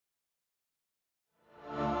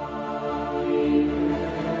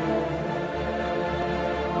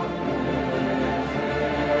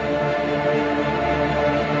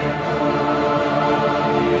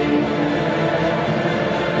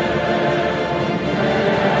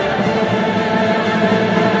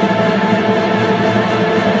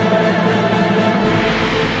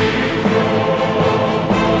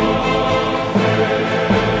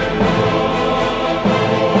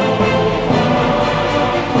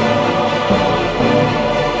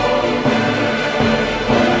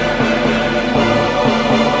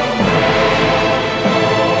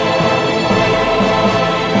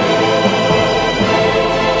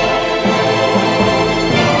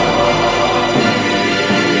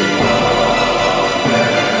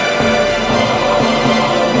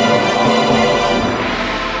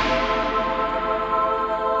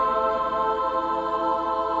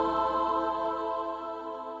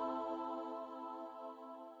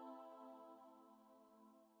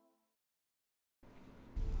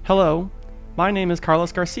Hello, my name is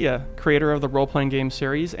Carlos Garcia, creator of the role-playing game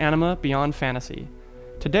series Anima Beyond Fantasy.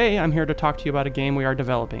 Today I'm here to talk to you about a game we are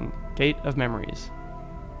developing, Gate of Memories.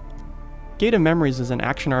 Gate of Memories is an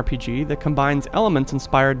action RPG that combines elements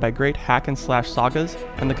inspired by great hack-and-slash sagas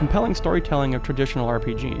and the compelling storytelling of traditional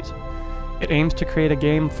RPGs. It aims to create a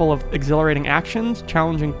game full of exhilarating actions,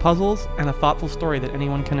 challenging puzzles, and a thoughtful story that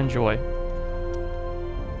anyone can enjoy.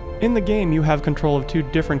 In the game, you have control of two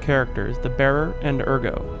different characters, the Bearer and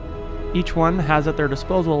Ergo. Each one has at their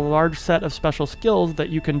disposal a large set of special skills that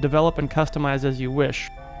you can develop and customize as you wish,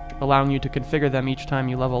 allowing you to configure them each time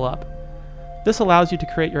you level up. This allows you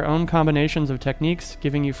to create your own combinations of techniques,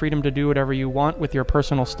 giving you freedom to do whatever you want with your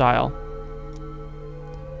personal style.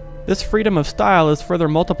 This freedom of style is further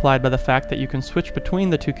multiplied by the fact that you can switch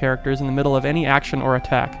between the two characters in the middle of any action or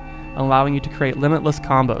attack, allowing you to create limitless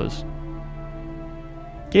combos.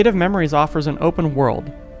 Gate of Memories offers an open world.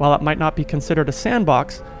 While it might not be considered a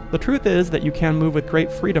sandbox, the truth is that you can move with great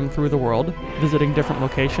freedom through the world, visiting different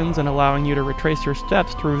locations and allowing you to retrace your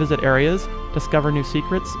steps to revisit areas, discover new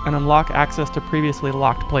secrets, and unlock access to previously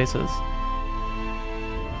locked places.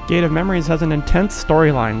 Gate of Memories has an intense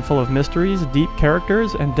storyline full of mysteries, deep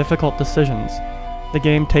characters, and difficult decisions. The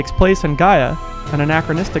game takes place in Gaia, an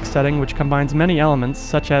anachronistic setting which combines many elements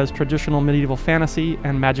such as traditional medieval fantasy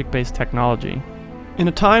and magic-based technology. In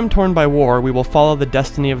a time torn by war, we will follow the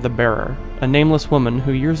destiny of the Bearer, a nameless woman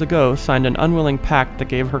who years ago signed an unwilling pact that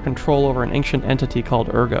gave her control over an ancient entity called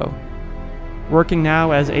Ergo. Working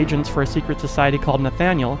now as agents for a secret society called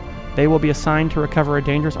Nathaniel, they will be assigned to recover a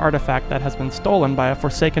dangerous artifact that has been stolen by a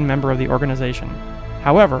forsaken member of the organization.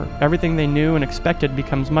 However, everything they knew and expected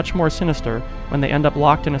becomes much more sinister when they end up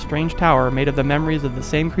locked in a strange tower made of the memories of the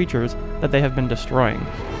same creatures that they have been destroying.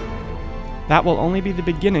 That will only be the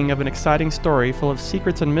beginning of an exciting story full of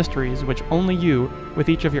secrets and mysteries which only you, with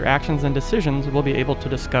each of your actions and decisions, will be able to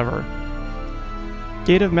discover.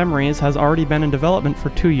 Gate of Memories has already been in development for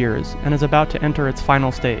 2 years and is about to enter its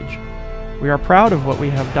final stage. We are proud of what we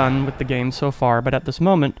have done with the game so far, but at this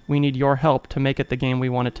moment, we need your help to make it the game we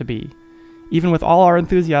want it to be. Even with all our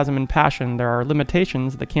enthusiasm and passion, there are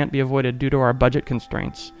limitations that can't be avoided due to our budget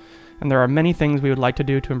constraints, and there are many things we would like to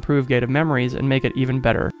do to improve Gate of Memories and make it even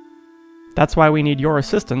better. That's why we need your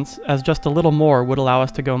assistance, as just a little more would allow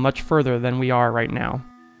us to go much further than we are right now.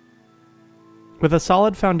 With a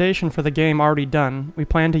solid foundation for the game already done, we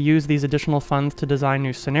plan to use these additional funds to design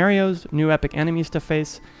new scenarios, new epic enemies to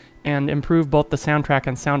face, and improve both the soundtrack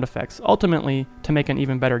and sound effects, ultimately to make an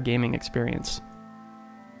even better gaming experience.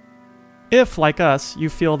 If, like us, you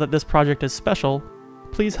feel that this project is special,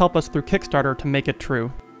 please help us through Kickstarter to make it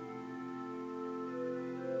true.